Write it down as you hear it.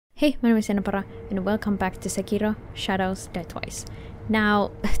Hey, my name is JennaPara, and welcome back to Sekiro Shadows Die Twice. Now,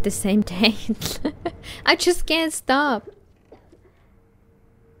 the same day. I just can't stop.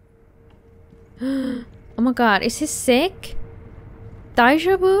 Oh my god, is he sick?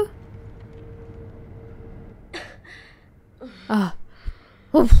 Daijoubu? Ah.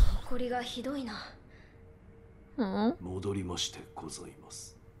 Oof. これがひどいな。戻りましてございま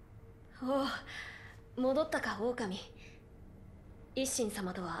す。おう、戻ったか、狼。一心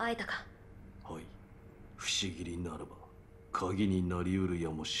様とは会えたか。はい。不思議にならば鍵になりうるや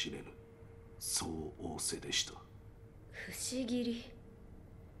もしれぬ。そう仰せでした。不思議り。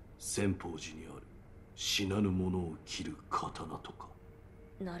仙宝寺にある死なぬ者を切る刀とか。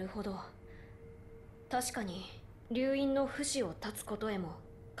なるほど。確かに流院の不死を断つことへも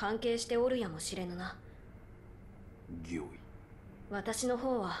関係しておるやもしれぬな。御意。私の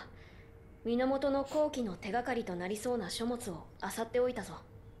方は源の後期の手がかりとなりそうな書物を漁っておいたぞ。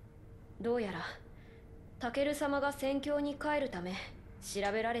どうやらタケル様が戦況に帰るため調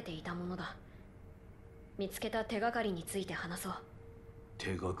べられていたものだ。見つけた手がかりについて話そう。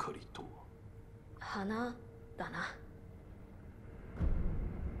手がかりとは。花だな。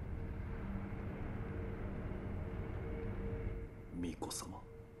巫女様、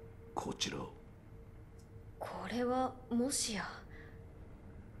こちらを。これはもしや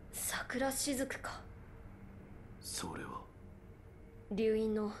桜しずくか。それは流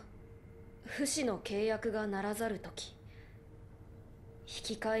院の不死の契約がならざるとき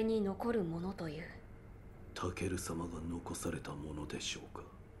引き換えに残るものという。タケル様が残されたものでしょうか。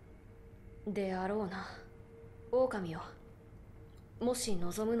であろうな。狼よ、もし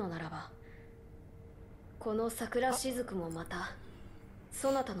望むのならばこの桜しずくもまた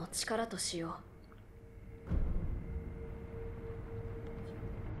そなたの力としよ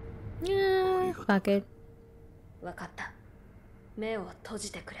いやー、fuck it。う。わかった。目を閉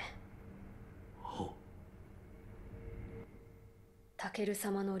じてくれ。は。タケル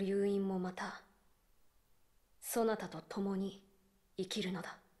様の流院もまたそなたと共に生きるの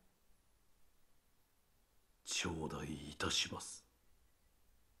だ。頂戴いたします。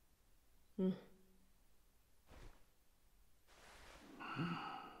うん。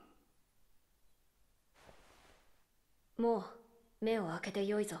もう目を開けて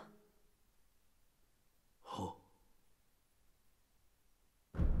よいぞ。は。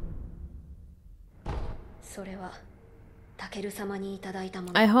それはタケル様にいただいた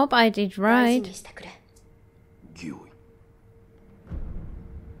もの。 I hope I did 大 right. 事にしてくれ。御意。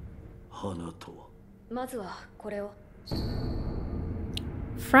花とは。まずはこれを。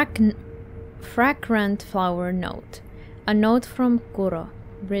Fragrant flower note. A note from Kuro,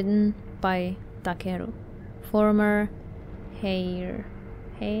 written by Takeru, former heir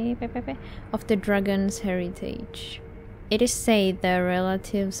of the dragon's heritage. It is said the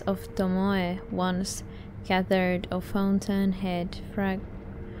relatives of Tomoe once gathered a fountainhead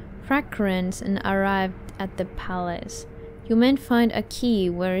fragrance and arrived at the palace. You may find a key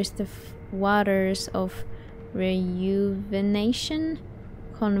where the waters of rejuvenation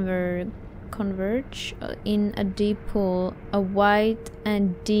converge in a deep pool, a white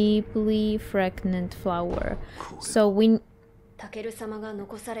and deeply fragrant flower. So we タケル様が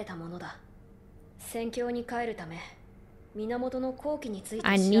残されたものだ。戦況に帰るため源の後期について調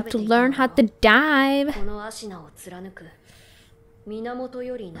I べ need て to いた learn の how to dive. このアシナを貫く源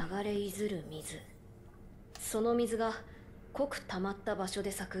より流れいずる水。その水が濃く溜まった場所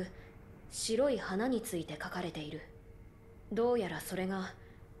で咲く白い花について書かれている。どうやらそれが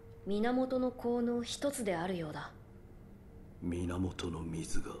源の効の一つであるようだ。源の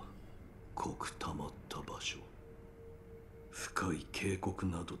水が濃く溜まった場所。深い渓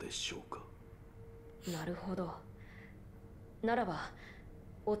谷などでしょうか。なるほど。ならば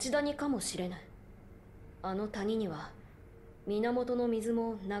落ち谷かもしれぬ。あの谷には源の水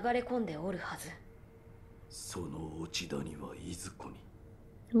も流れ込んでおるはず。その落ち谷はいずこに。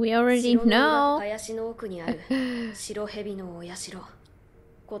 We already 城の裏 know. 林の奥にある白蛇のお社。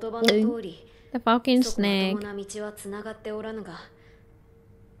言葉の通り The fucking そこまと snake. もな道はつながっておらぬが。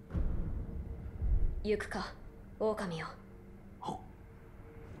行くか、狼よ。は。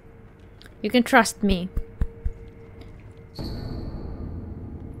 You can trust me.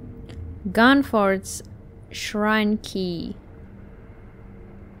 Gunfort's shrine key.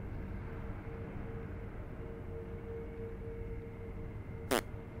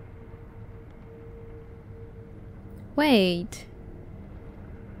 Wait.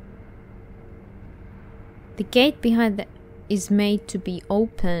 The gate behind the is made to be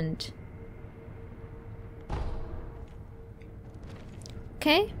opened.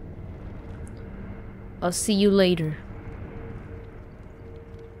 Okay. I'll see you later.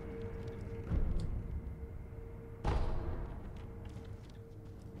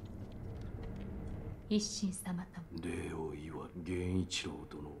 一心様とも。礼を言わ源一郎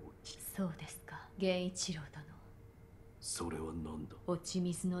殿を聞き。そうですか、源一郎殿。それは何だ。落ち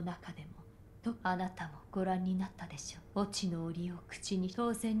水の中でもとあなたもご覧になったでしょう。落ちの檻を口に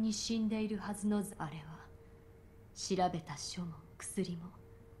当然に死んでいるはずのあれは調べた書も薬も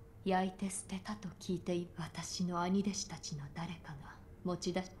焼いて捨てたと聞いている。私の兄弟子たちの誰かが持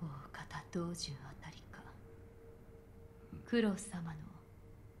ち出し大方道中あたりか。九郎様の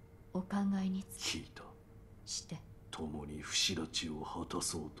お考えにつ聞いた。して共に不死立ちを果た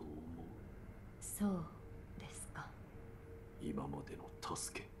そうと思う。そうですか。今までの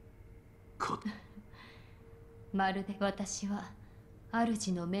助けか。まるで私は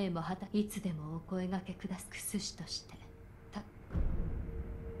主の命もいつでもお声がけくだすくすしとしてた。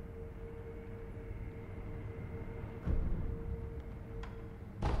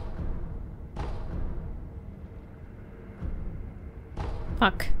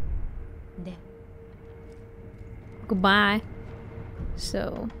Fuck. で Goodbye.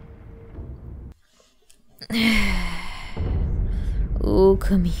 So.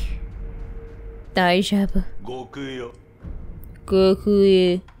 狼。大丈夫。極よ。極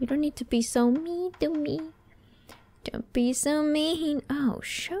意。You don't need to be so mean to me. Don't be so mean. Oh,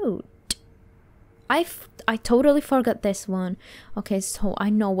 shoot. I totally forgot this one. Okay, so I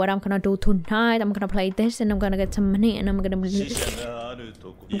know what I'm gonna do tonight. I'm gonna play this and I'm gonna get some money and I'm gonna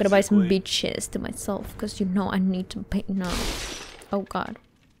buy some bitches to myself because you know I need to pay now. Oh god.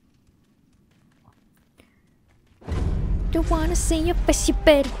 Don't wanna see your face, you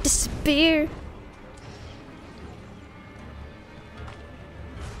better disappear.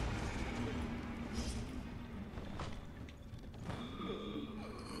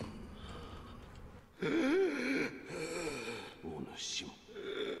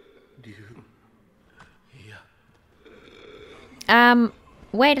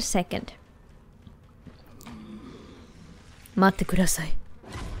 Wait a second. 待ってください。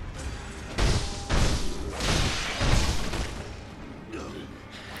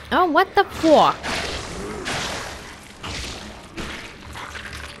Oh, what the fuck?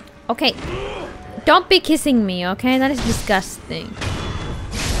 Okay. Don't be kissing me, okay? That is disgusting.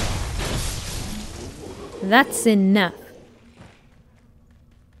 That's enough.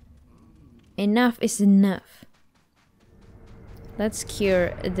 Enough is enough. Let's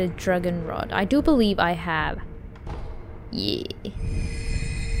cure the dragon rod. I do believe I have. Yeah.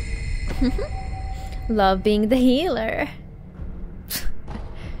 Love being the healer.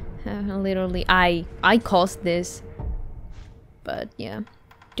 Literally, I caused this. But yeah.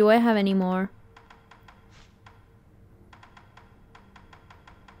 Do I have any more?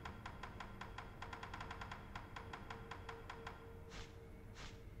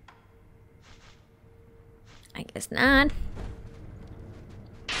 I guess not.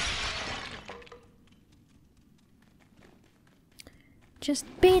 Just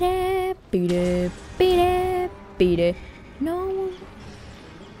beat it, beat it, beat it, beat it. No.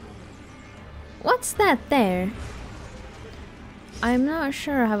 What's that there? I'm not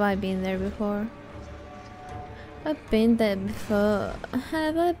sure. Have I been there before? I've been there before.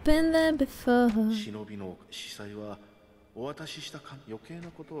 Have I been there before? 忍びの司祭はお渡しした余計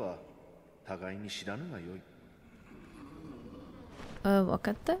なことは互いに知らぬがよい。わか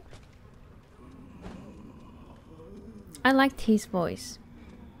った? I liked his voice.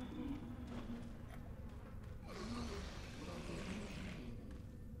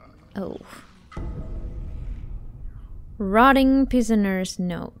 Oh. Rotting prisoner's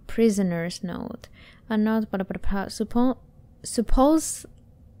note. Prisoner's note. A note,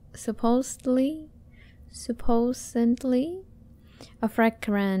 supposedly, a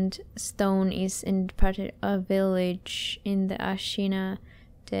fragrant stone is in a village in the Ashina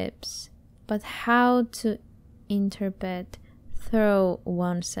depths. But how to interpret through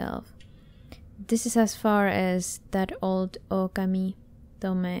oneself? This is as far as that old Okami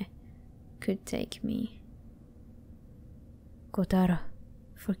Dome could take me. Kotaro,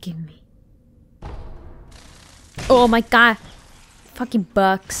 forgive me. Oh my god! Fucking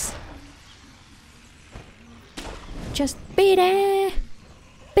bugs. Just beat it!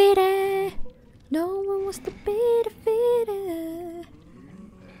 Beat it! No one wants to beat it.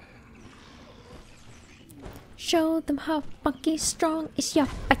 Show them how fucking strong is your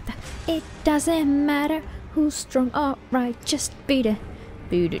fighter. It doesn't matter who's strong or right. Just beat it.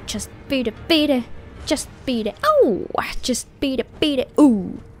 Beat it. Just beat it. Beat it. Just beat it. Oh! Just beat it. Beat it.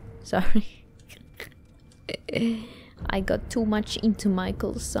 Ooh! Sorry. I got too much into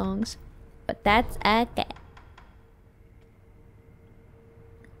Michael's songs. But that's okay.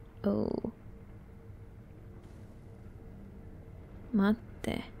 Oh. 待っ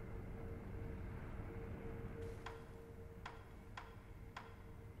て。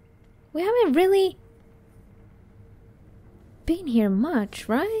We haven't really been here much,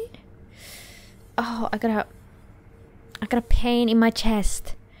 right? Oh, I got a pain in my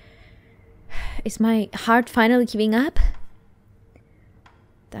chest. Is my heart finally giving up?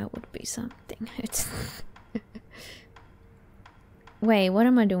 That would be something. It's Wait, what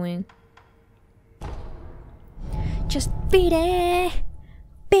am I doing? Just beat it,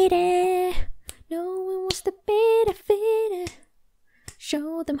 beat it. No one wants to beat it, beat it.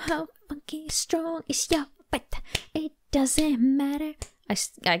 Show them how funky strong is your fight. It doesn't matter.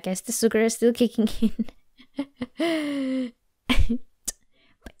 I guess the sugar is still kicking in.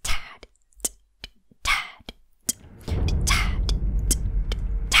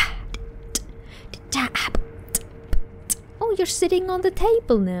 Oh, you're sitting on the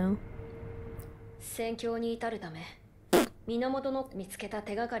table now. 戦況に至るため、源の見つけた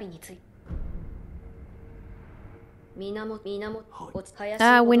手がかりについて。源、林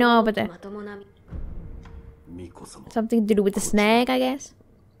we know about that. まともな。巫女様。 Something to do with the snake, I guess.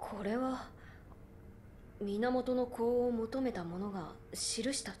 これは源の子を求めた者が記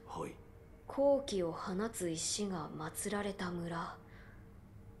した。はい。好気を放つ石が祀られた村。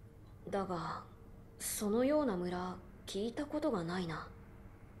だが、そのような村聞いたことがないな。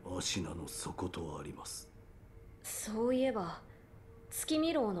アシナの底とあります。そういえば、月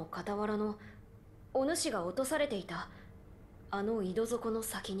見楼の傍らのお主が落とされていたあの井戸底の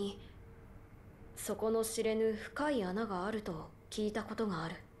先に、底の知れぬ深い穴があると聞いたことがあ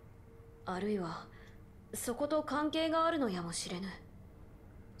る。あるいはそこと関係があるのやもしれぬ。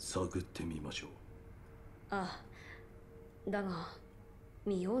探ってみましょう。ああ、だが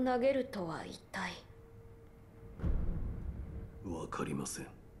身を投げるとは一体。わかりません。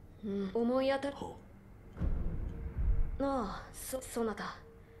思い当たる。はああ、そなた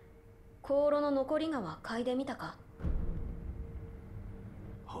香炉の残り香は嗅いでみたか。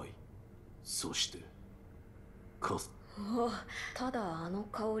はい。そしてただあの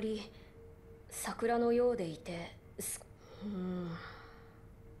香り、桜のようでいて、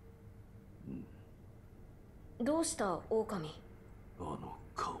どうした狼。あの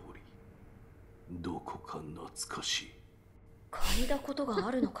香り、どこか懐かしい。嗅いだことが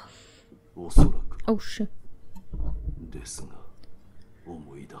あるのか。おそらく。Oh shit. ですが、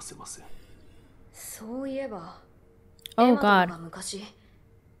思い出せません。そういえば、 Oh エマ殿 god. が昔、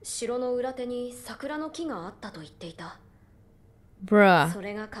城の裏手に桜の木があったと言っていた。Bruh. そ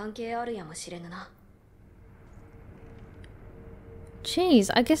れが関係あるやもしれぬな。Jeez,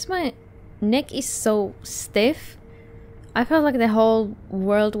 I guess my neck is so stiff. I felt like the whole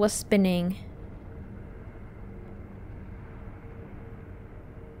world was spinning.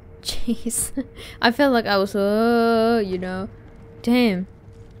 Jeez. I felt like I was, you know. Damn.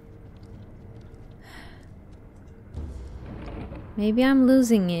 Maybe I'm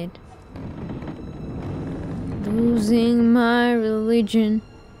losing it. Losing my religion.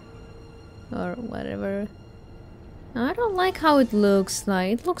 Or whatever. I don't like how it looks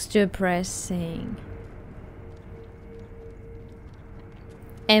like. It looks depressing.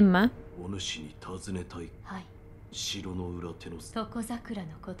 Emma. お主に尋ねたい。はい。城の裏手の床桜の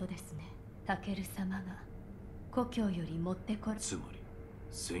ことですね。タケル様が故郷より持ってこら。つまり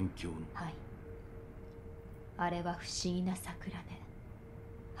宣教の。はい。あれは不思議な桜で、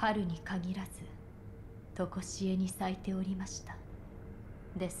春に限らず常しえに咲いておりました。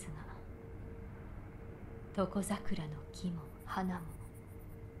ですが、床桜の木も花も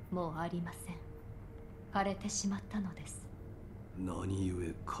もうありません。枯れてしまったのです。何故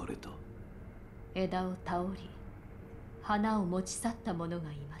枯れた。枝を倒り、花を持ち去った者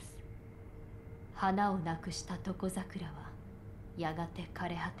がいます。花をなくした床桜はやがて枯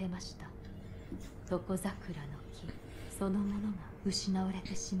れ果てました。床桜の木そのものが失われ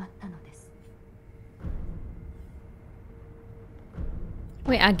てしまったのです。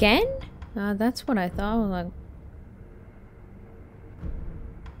 Wait, again? That's what I thought. I was like,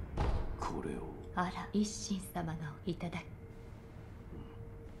 これを。あら、一心様がいただき。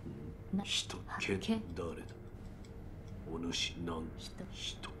人、誰だ。お主なん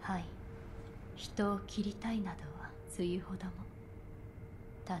人。はい。人を切りたいなどはつゆほども。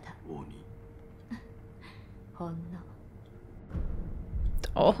ただ、鬼。ほんの。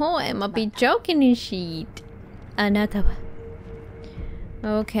 oh, Emma be joking and shit. Another one.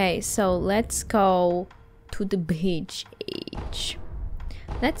 Okay, so let's go to the beach.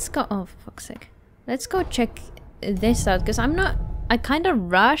 Let's go. Oh, for fuck's sake. Let's go check this out because I kind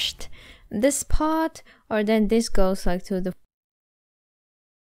of rushed this part, or then this goes like to the.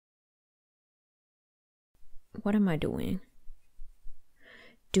 What am I doing?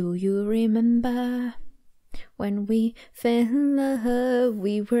 Do you remember When we fell in love,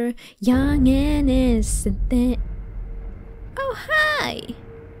 we were young and innocent then. Oh, hi!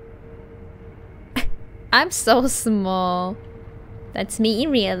 I'm so small. That's me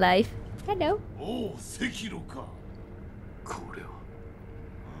in real life. Hello. Oh, Sekiro ka. これは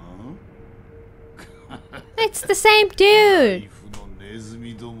It's the same dude! 財布のネズ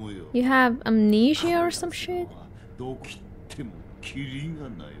ミどもよ。 You have amnesia or some shit? どう切ってもキリが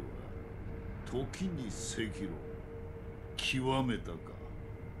ないわ。時に赤炉極めたか。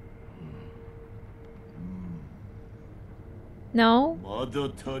No? まだ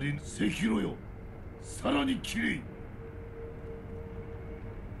足りぬ赤炉よ。さらにキリ。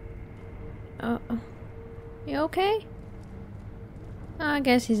You okay? I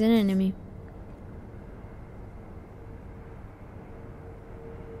guess he's an enemy.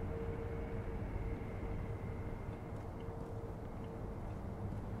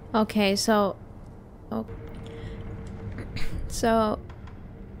 Okay, so... Oh. So...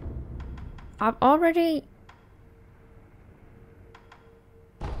 I've already...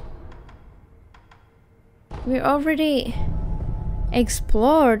 We already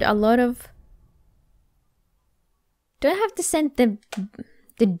explored a lot of... Do I have to send the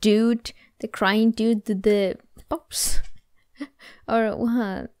dude, the crying dude, to the box? Or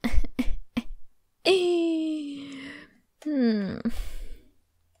what?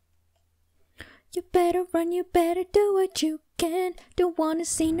 You better run, you better do what you can. Don't wanna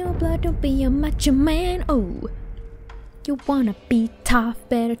see no blood, don't be a macho man. Oh, you wanna be tough,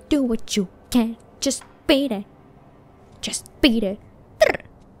 better do what you can. Just beat it. Just beat it.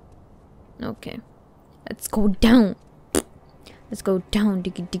 Okay, let's go down. Let's go down,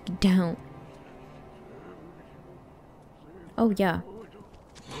 diggy diggy down. Oh yeah.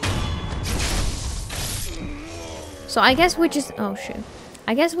 So I guess we just... Oh shit.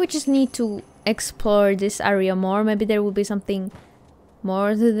 I guess we just need to explore this area more. Maybe there will be something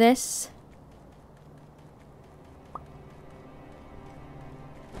more to this.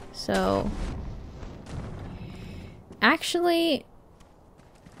 So... Actually...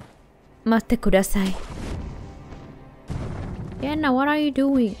 Matte kudasai. Jenna, what are you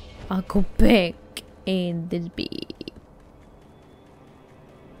doing? I'll go back in this bed.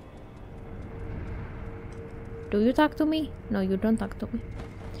 Do you talk to me? No, you don't talk to me.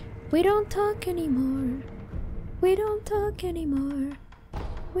 We don't talk anymore. We don't talk anymore.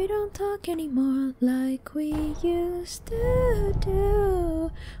 We don't talk anymore like we used to do.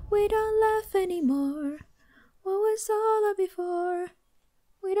 We don't laugh anymore. What was all that before?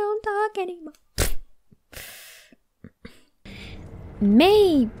 We don't talk anymore.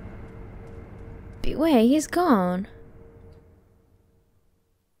 Maybe. Wait, he's gone.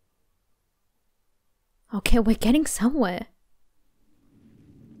 Okay, we're getting somewhere.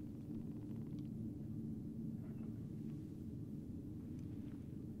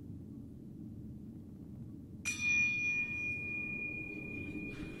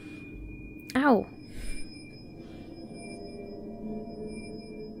 Ow.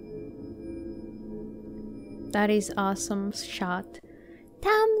 That is awesome shot.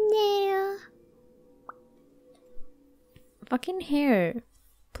 Thumbnail. Fucking hair.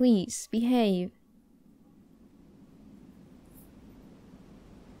 Please, behave.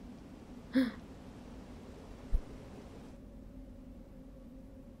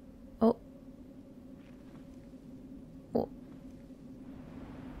 Oh. Oh.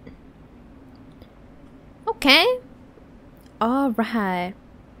 Okay. All right.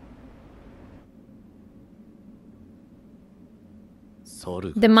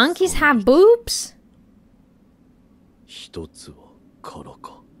 The monkeys have boobs? 一つはから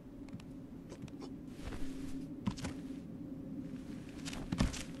か。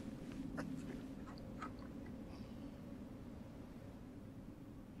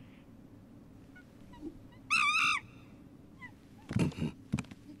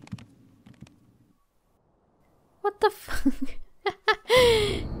What the fuck?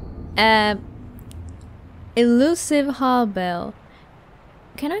 Elusive hall bell.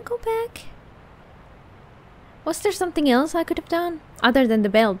 Can I go back? Was there something else I could have done? Other than the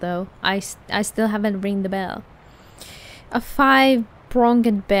bell, though. I still haven't ring the bell. A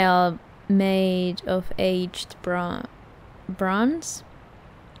 5-pronged bell made of aged bronze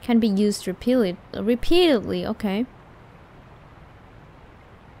can be used repeatedly. Okay.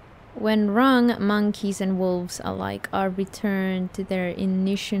 When rung, monkeys and wolves alike are returned to their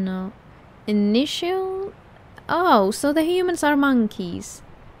initial... Oh, so the humans are monkeys.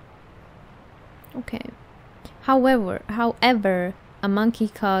 Okay. However, a monkey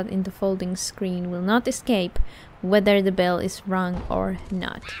caught in the folding screen will not escape whether the bell is rung or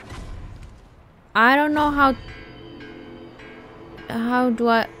not. I don't know how... How do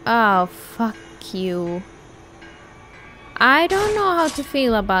I... Oh, fuck you. I don't know how to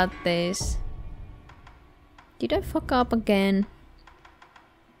feel about this. Did I fuck up again?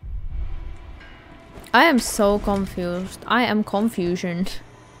 I am so confused. I am confusion.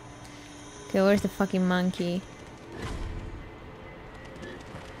 Okay, where's the fucking monkey?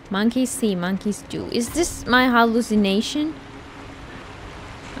 Monkeys see, monkeys do. Is this my hallucination?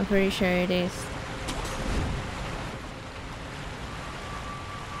 I'm pretty sure it is.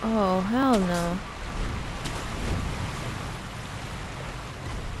 Oh, hell no.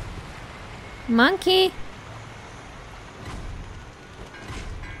 Monkey!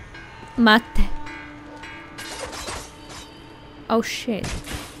 Mate. Oh shit.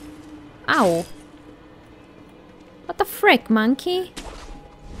 Ow. What the frick, monkey?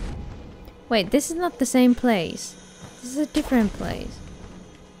 Wait, this is not the same place. This is a different place.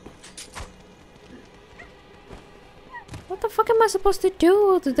 What the fuck am I supposed to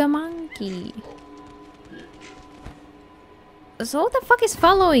do to the monkey? So what the fuck is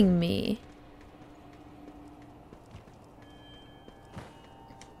following me?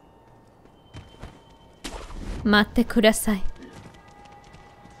 Mate kudasai.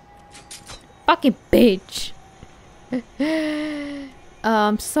 Fucking bitch.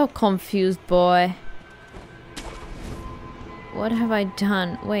 I'm so confused, boy. What have I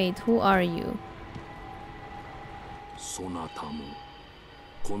done? Wait, who are you?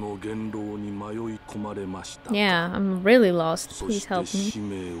 Yeah, I'm really lost. Please help me.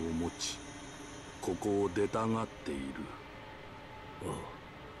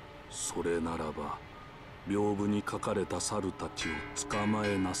 屏風に書かれた猿たちを捕ま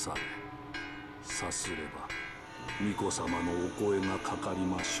えなされ。さすれば巫女様のお声がかかり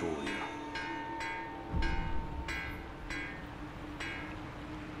ましょうや。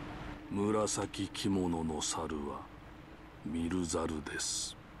紫着物の猿は見る猿で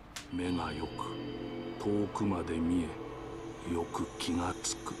す。目がよく遠くまで見え、よく気が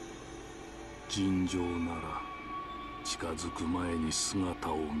つく。尋常なら近づく前に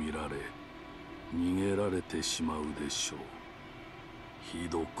姿を見られ、逃げられてしまうでしょう。ひ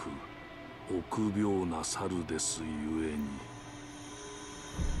どく臆病な猿ですゆえに。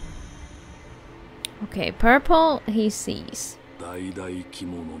Okay, purple he sees. 大々着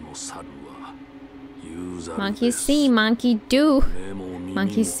物の猿は有猿 Monkey です。 see, monkey do. 目も耳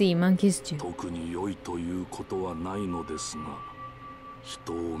Monkey も see, monkeys do. 特に良いということはないのですが、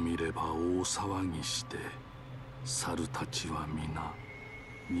人を見れば大騒ぎして猿たちは皆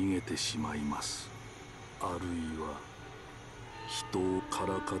逃げてしまいます。あるいは人をか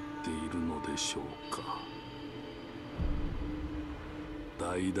らかっているのでしょうか。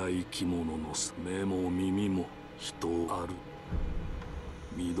大々着物の目も耳も人ある。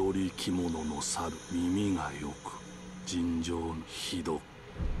緑着物の猿、耳がよく尋常にひど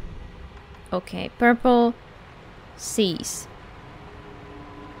く。 Okay, purple sees.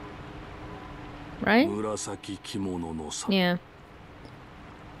 Right? 紫着物の猿。 Yeah.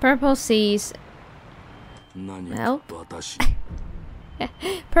 Purple sees. 何か Help? 私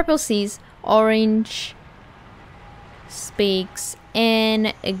Purple sees. Orange speaks.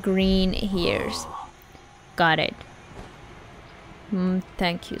 And green hears. Got it.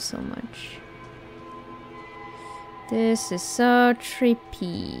 Thank you so much. This is so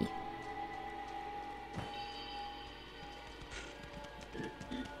trippy.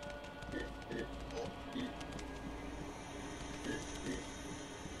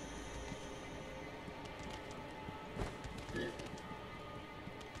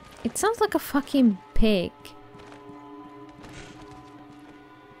 It sounds like a fucking pig.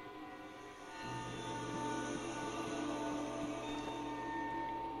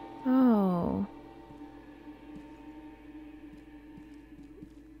 Oh.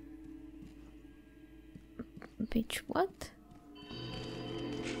 Bitch, what?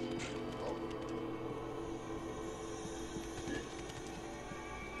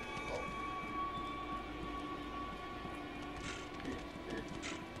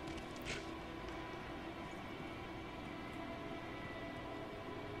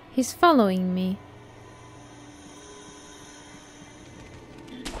 He's following me.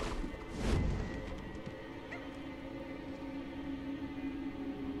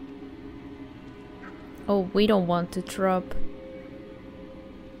 Oh, we don't want to drop.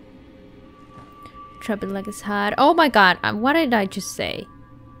 Drop it like it's hot. Oh my god, what did I just say?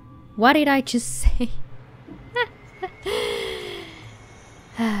 What did I just say?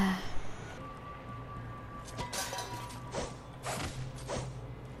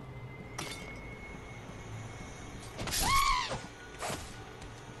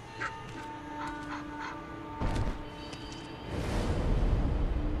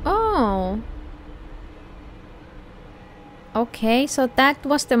 Okay, so that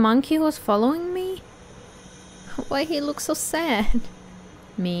was the monkey who was following me? Why he looks so sad?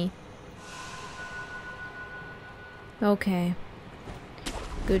 Me. Okay.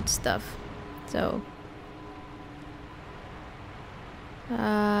 Good stuff. So.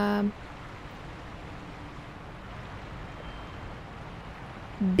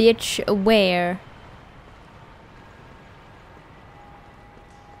 Bitch, where?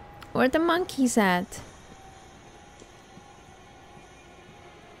 Where the monkeys at?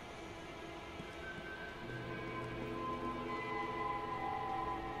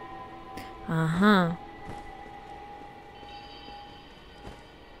 Uh-huh.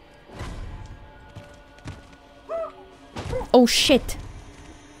 Oh shit!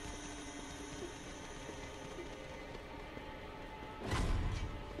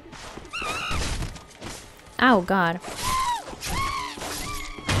 Oh god.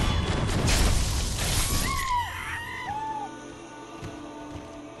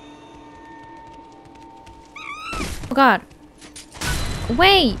 Oh god.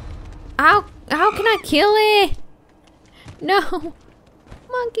 Wait! How can I kill it? No!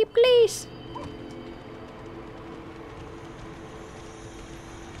 Monkey, please!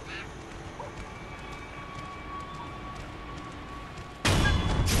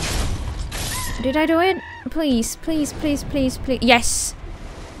 Did I do it? Please, please, please, please, please. Yes!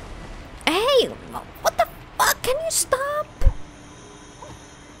 Hey! What the fuck? Can you stop?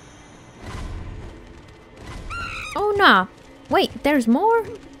 Oh no! Wait, there's more?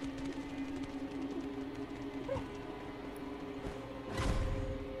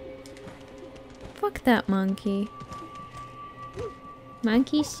 Fuck that monkey.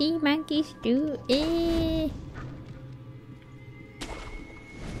 Monkeys see, monkeys do. Eh.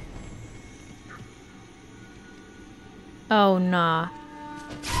 Oh nah.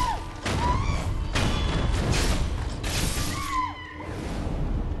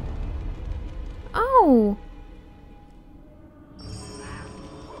 Oh.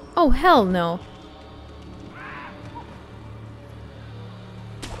 Oh hell no.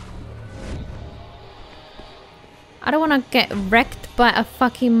 I don't wanna get wrecked by a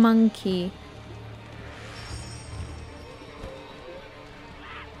fucking monkey.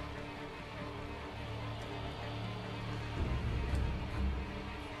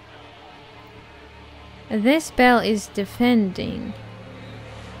 This bell is defending.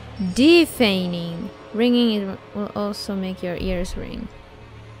 Defaming. Ringing it will also make your ears ring.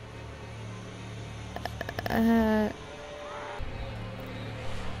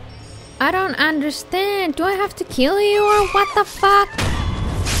 I don't understand. Do I have to kill you or what the fuck?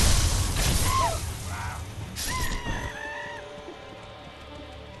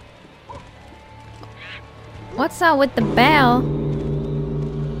 What's up with the bell?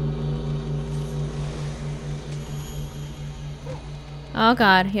 Oh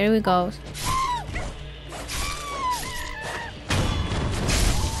god, here we go.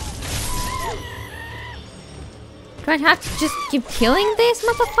 Do I have to just keep killing these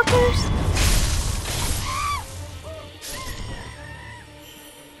motherfuckers?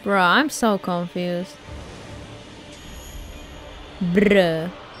 Bruh, I'm so confused.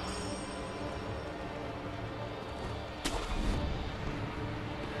 Bruh.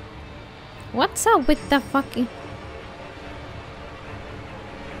 What's up with the fucking...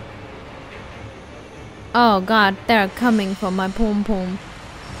 Oh god, they're coming for my pom pom.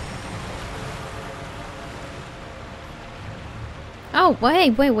 Oh,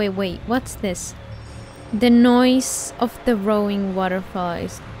 wait. What's this? The noise of the rowing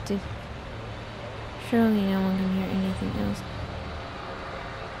waterfalls. Surely no one can hear anything else.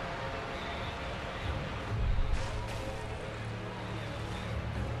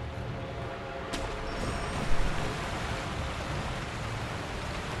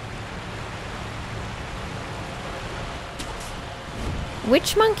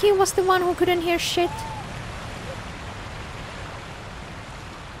 Which monkey was the one who couldn't hear shit?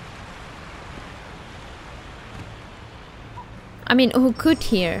 I mean, who could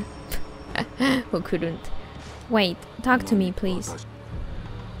hear? Who couldn't? Wait, talk to me, please.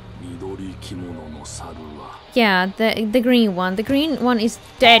 Yeah, the green one. The green one is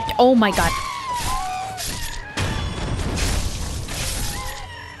dead. Oh my god.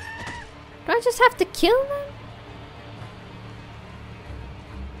 Do I just have to kill them?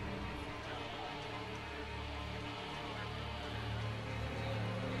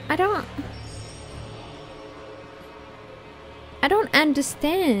 I don't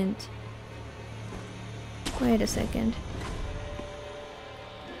understand. Wait a second.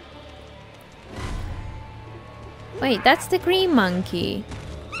 Wait, that's the green monkey.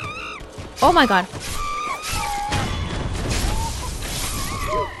 Oh my god.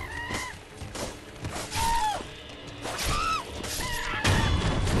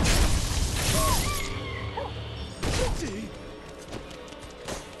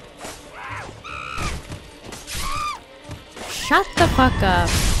 fuck up.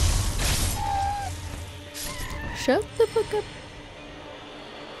 Shut the fuck up.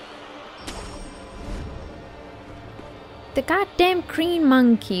 The goddamn green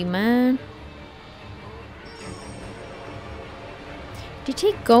monkey, man. Did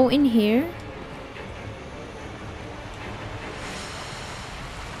he go in here?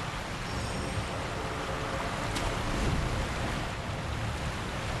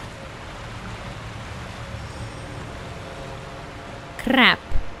 Crap.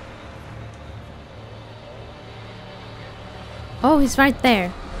 Oh, he's right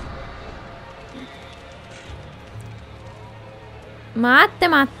there. Mate.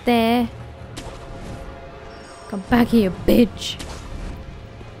 Come back here, bitch.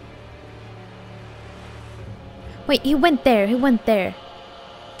 Wait, he went there.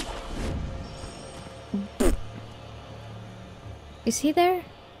 Is he there?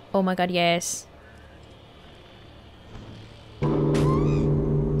 Oh my god, yes.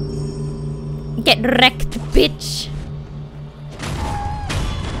 Get wrecked, bitch.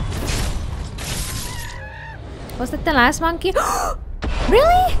 Was that the last monkey?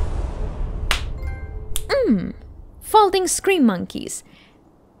 Really? Folding scream monkeys.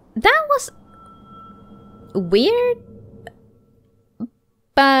 That was weird.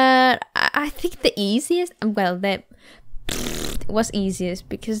 But I think the easiest, well, that was easiest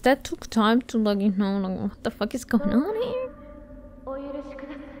because that took time to like, you know, like, what the fuck is going on here?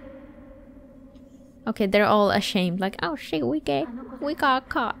 Okay, they're all ashamed, like, oh shit, we got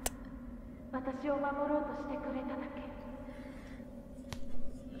caught.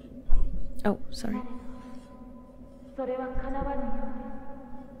 Oh, sorry.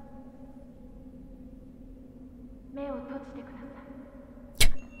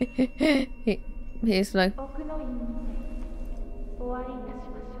 He's like,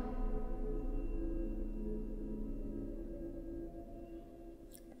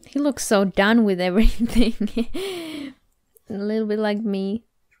 he looks so done with everything. A little bit like me.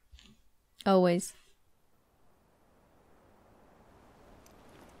 Always.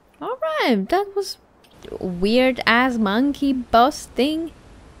 Alright, that was weird ass monkey boss thing.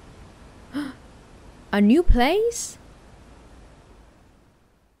 A new place?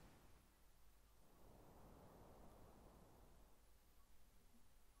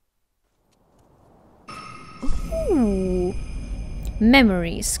 Ooh.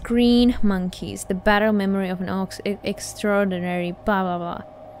 Memory, screen, monkeys, the battle memory of an extraordinary blah blah blah.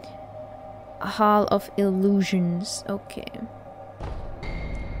 Hall of Illusions, okay.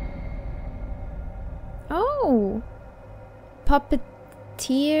 Oh!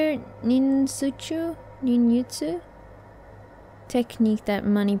 Puppeteer ninjutsu? Technique that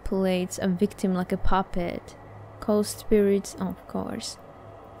manipulates a victim like a puppet. Co-spirits, of course.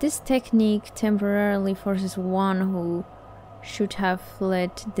 This technique temporarily forces one who should have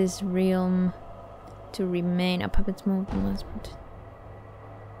fled this realm to remain a puppet's movement.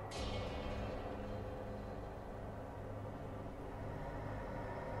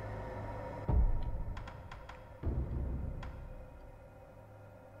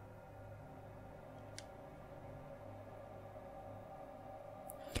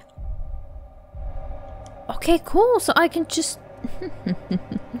 Okay, cool. So I can just...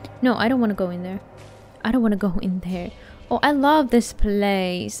 No, I don't want to go in there. I don't want to go in there. Oh, I love this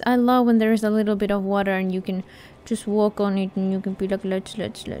place. I love when there's a little bit of water and you can just walk on it and you can be like, let's.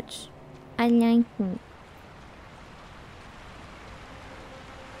 I like it.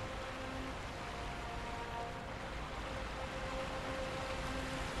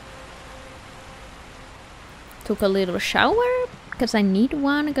 Took a little shower because I need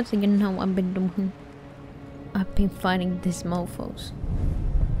one because you know I've been fighting these mofos.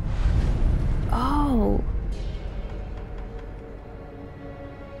 Oh.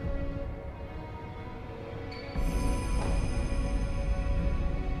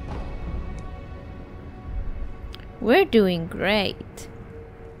 We're doing great.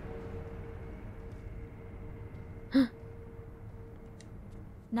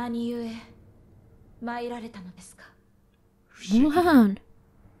 Mulan.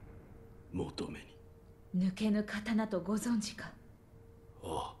 求めに。抜けぬ刀とご存知か。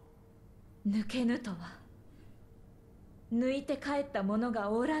ああ。抜けぬとは抜いて帰った者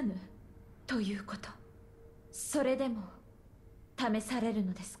がおらぬということ。それでも試される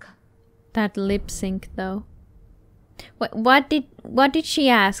のですか。 That lip sync though. What did she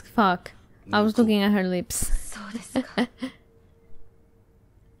ask? Fuck. I was looking at her lips. そうですか。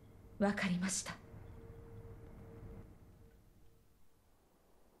わかりました。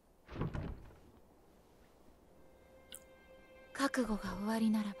覚悟が終わり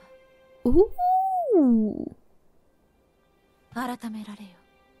ならば。Ooh. 改められよ。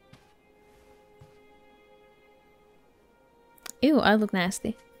 Ew, I look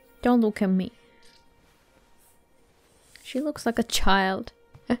nasty. Don't look at me. She looks like a child.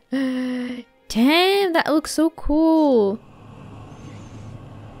 Damn, that looks so cool.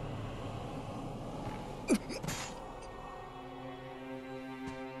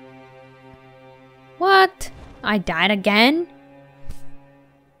 What? I died again?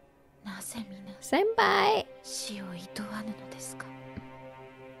 なぜ皆 Senpai. 死を厭わぬのですか。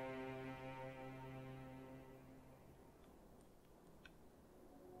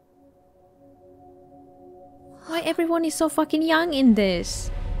 Why everyone is so fucking young in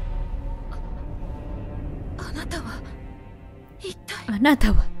this? あなたは一体。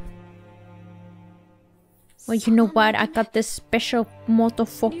 Anatawa. Well, you know what? I got this special 入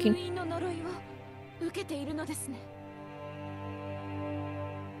motherfucking. 院の呪いを受けているのですね。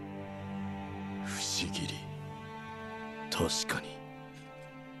不思議り確かに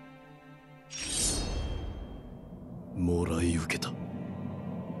もらい受けた。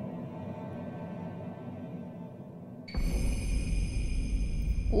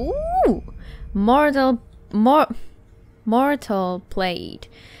 Ooh! Mortal blade.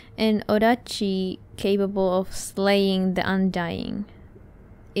 An Odachi capable of slaying the undying.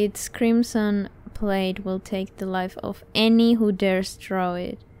 Its crimson blade will take the life of any who dares draw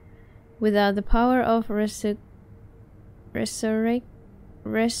it. Without the power of resurrection?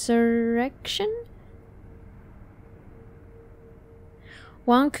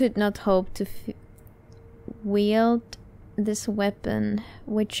 One could not hope to wield this weapon,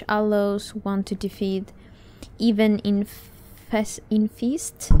 which allows one to defeat even in feast.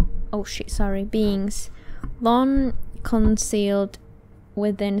 Oh shit, sorry, beings long concealed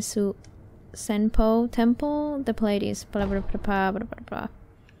within Senpo temple. The blade is blah blah blah blah blah blah blah.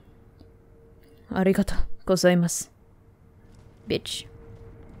 Arigato gozaimasu. Bitch.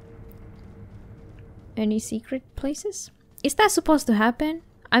 Any secret places? Is that supposed to happen?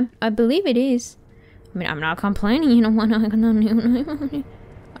 I believe it is. I mean, I'm not complaining, you know what? I can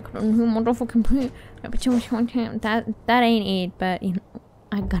motherfucking play. That ain't it, but you know,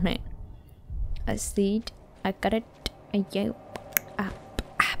 I got it. I see it. I got it. Yo.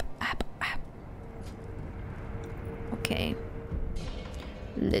 Okay.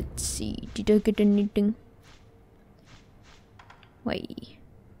 Let's see. Did I get anything? Wait.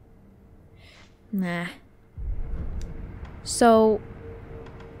 Nah. So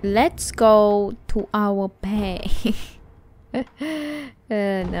let's go to our base.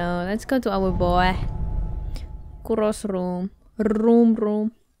 No, let's go to our boy. Kuro's room.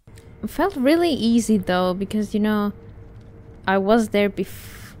 Room. It felt really easy though, because you know, I was there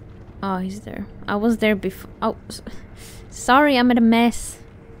before. Oh, he's there. I was there before. Oh, sorry, I'm in a mess.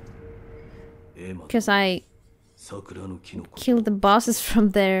 Because I killed the bosses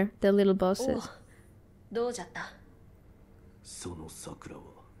from there, the little bosses. どうじゃった？その桜は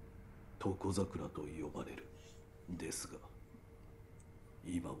床桜と呼ばれる。ですが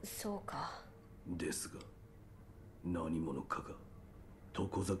今はそうか。ですが何者かが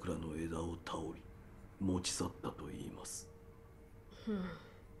床桜の枝を倒り持ち去ったと言います。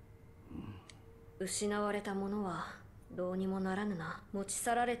失われたものはどうにもならぬな。持ち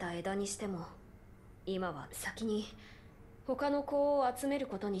去られた枝にしても今は先に他の子を集める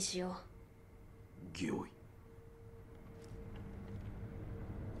ことにしよう。御意。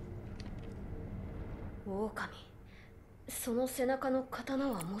狼、その背中の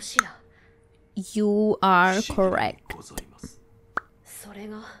刀はもしや。You are correct. ございます。それ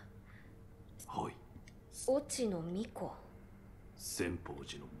がはい。越智の巫女。仙宝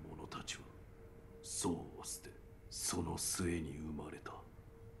寺の者たちは僧を捨てその末に生まれた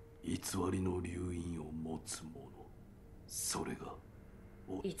偽りの流院を持つ者。それが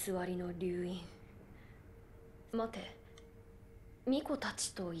偽りの流院。待て、巫女た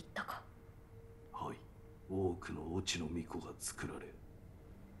ちと言ったか。はい。多くの越智の巫女が作られ、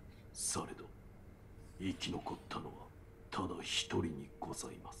されど生き残ったのはただ一人にござ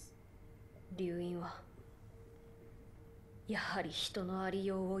います。流院はやはり人のあり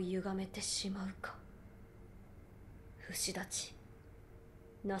ようを歪めてしまうか。不死立ち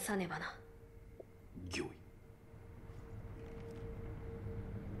なさねばな。御意。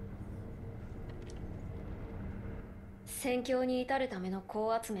戦況に至るための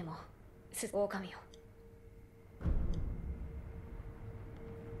子集めも狼よ。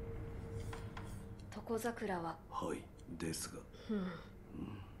床桜ははい。ですが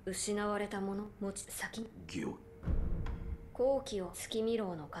失われたもの持ち先。御意。好奇を月見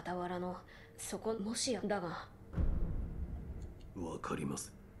楼の傍らのそこもしやだが。わかりま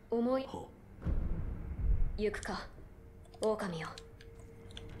す。思いは行くか。狼よ。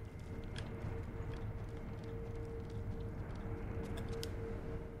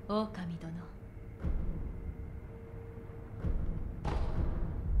狼殿。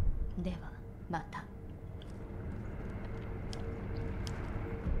ではまた。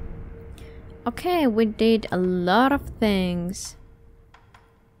Okay, we did a lot of things.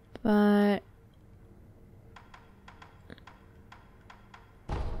 But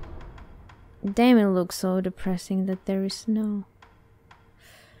damn, it looks so depressing that there is snow.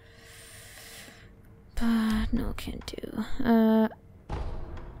 But no, can't do.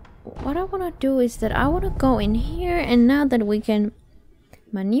 What I want to do is that I want to go in here, and now that we can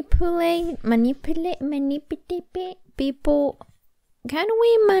manipulate people, can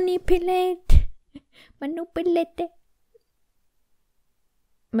we manipulate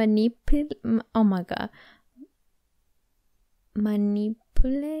oh my god,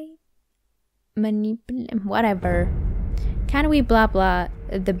 manipulate whatever. Can we blah blah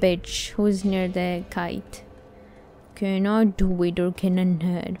the bitch who's near the kite? Can I do it or can I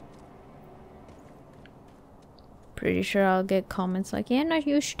not? Pretty sure I'll get comments like, yeah, no,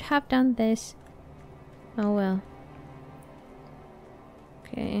 you should have done this. Oh well.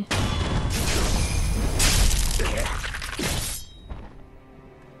 Okay.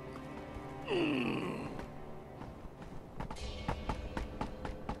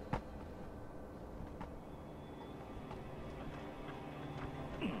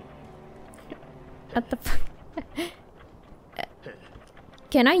 What the fuck?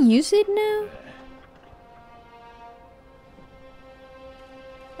 Can I use it now?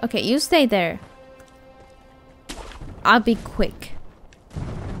 Okay, you stay there. I'll be quick.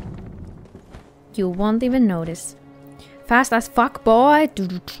 You won't even notice. Fast as fuck, boy.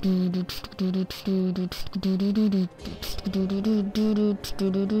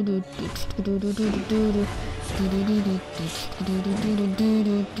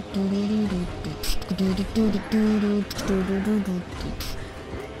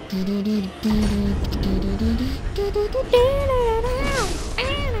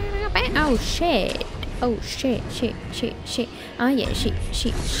 Oh shit. Oh shit, shit. Oh yeah, shit.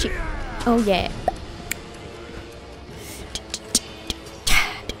 Oh yeah.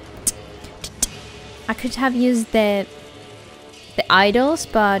 I could have used the idols,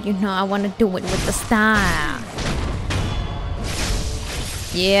 but you know, I want to do it with the style.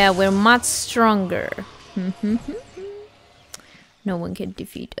 Yeah, we're much stronger. No one can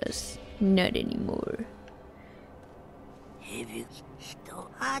defeat us. Not anymore.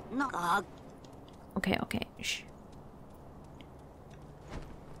 Okay. Shh.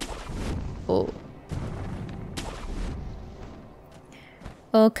 Oh.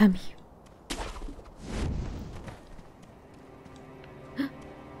 Oh, come here.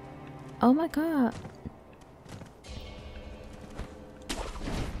 Oh my god.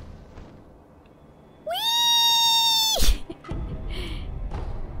 Whee!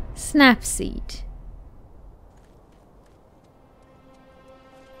 Snapseed.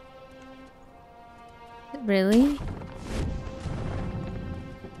 Really?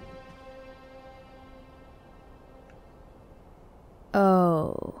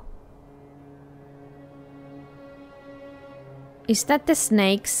 Oh. Is that the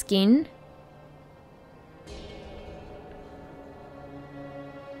snake skin?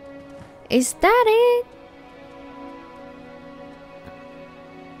 Is that it?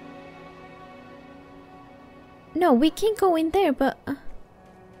 No, we can go in there, but...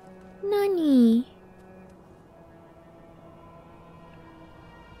 Nani?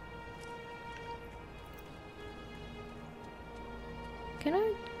 Can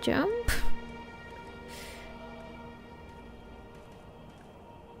I jump?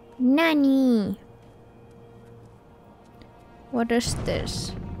 Nani? What is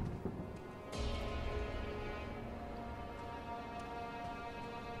this?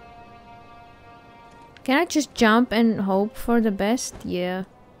 Can I just jump and hope for the best? Yeah.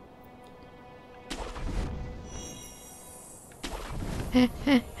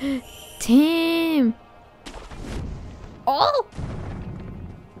 Damn. Oh!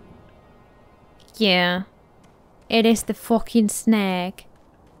 Yeah. It is the fucking snake.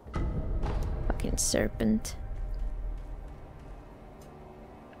 Fucking serpent.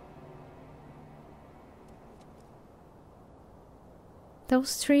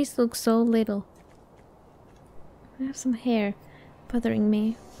 Those trees look so little. I have some hair bothering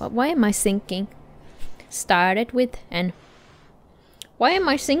me. But why am I sinking? Started with and why am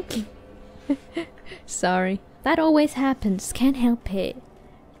I sinking? Sorry. That always happens. Can't help it.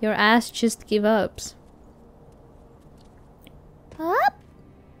 Your ass just give ups. Up?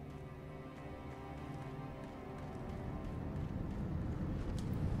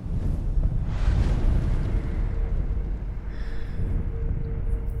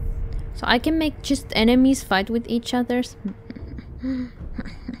 So I can make just enemies fight with each other.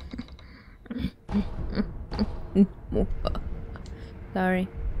 Sorry.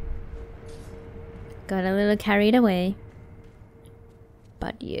 Got a little carried away.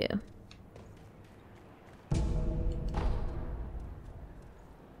 But yeah.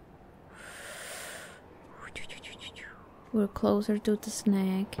 We're closer to the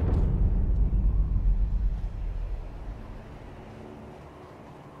snack.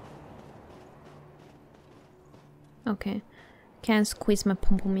 Okay. Can't squeeze my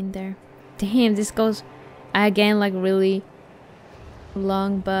pom-pom in there. Damn, this goes again like really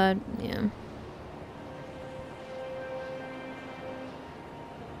long, but yeah.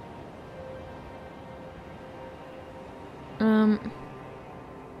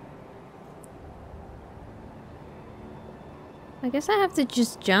 I guess I have to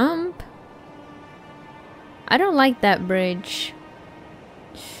just jump. I don't like that bridge.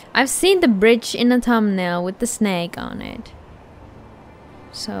 I've seen the bridge in a thumbnail with the snake on it.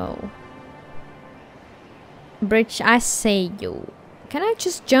 So bridge, I say you. Can I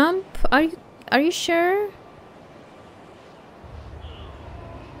just jump? Are you sure?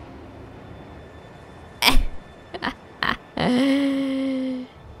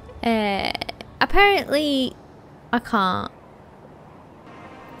 Apparently I can't.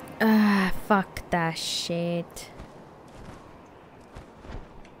 Fuck that shit.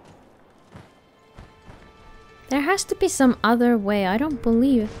 There has to be some other way. I don't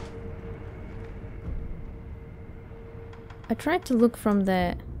believe. I tried to look from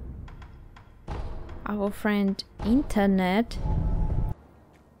our friend internet.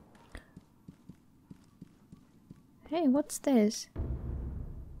 Hey, what's this?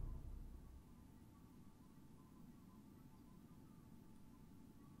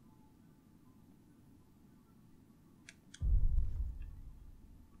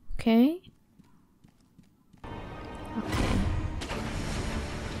 Okay. Okay.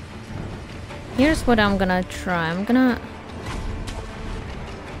 Here's what I'm gonna try. I'm gonna...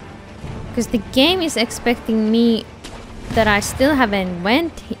 Because the game is expecting me that I still haven't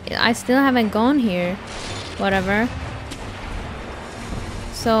I still haven't gone here. Whatever.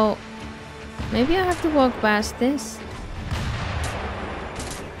 So maybe I have to walk past this.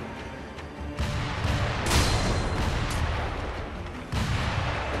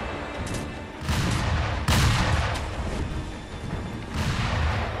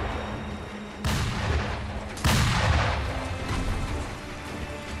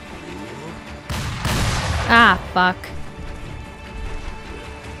 Ah, fuck.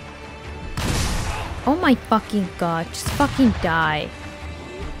 Oh my fucking god, just fucking die.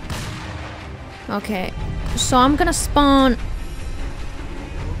 Okay, so I'm gonna spawn...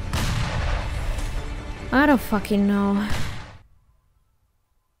 I don't fucking know.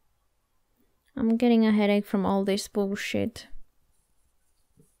 I'm getting a headache from all this bullshit.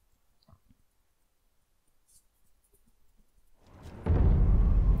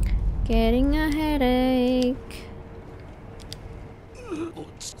 Getting a headache.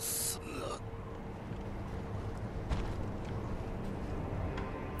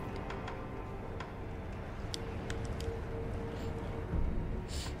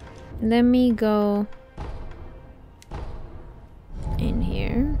 Let me go in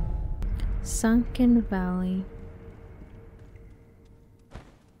here. Sunken Valley.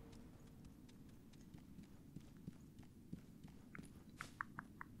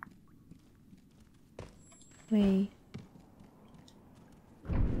 Wait.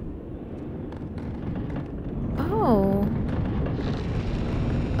 Oh.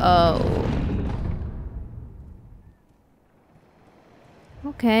 Oh.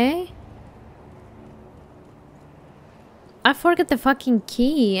 Okay. I forgot the fucking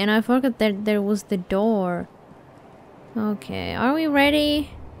key and I forgot that there was the door. Okay, are we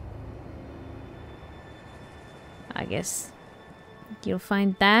ready? I guess you'll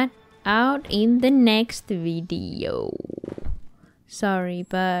find that out in the next video. Sorry,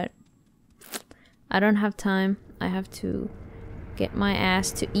 but I don't have time. I have to get my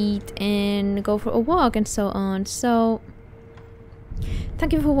ass to eat and go for a walk and so on. So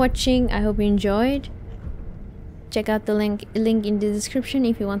thank you for watching. I hope you enjoyed. Check out the link in the description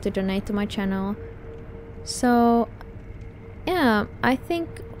if you want to donate to my channel. So yeah, I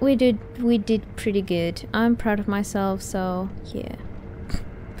think we did pretty good. I'm proud of myself, so yeah.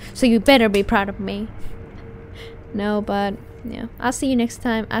 So you better be proud of me. No, but yeah, I'll see you next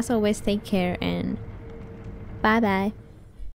time. As always, take care and bye bye.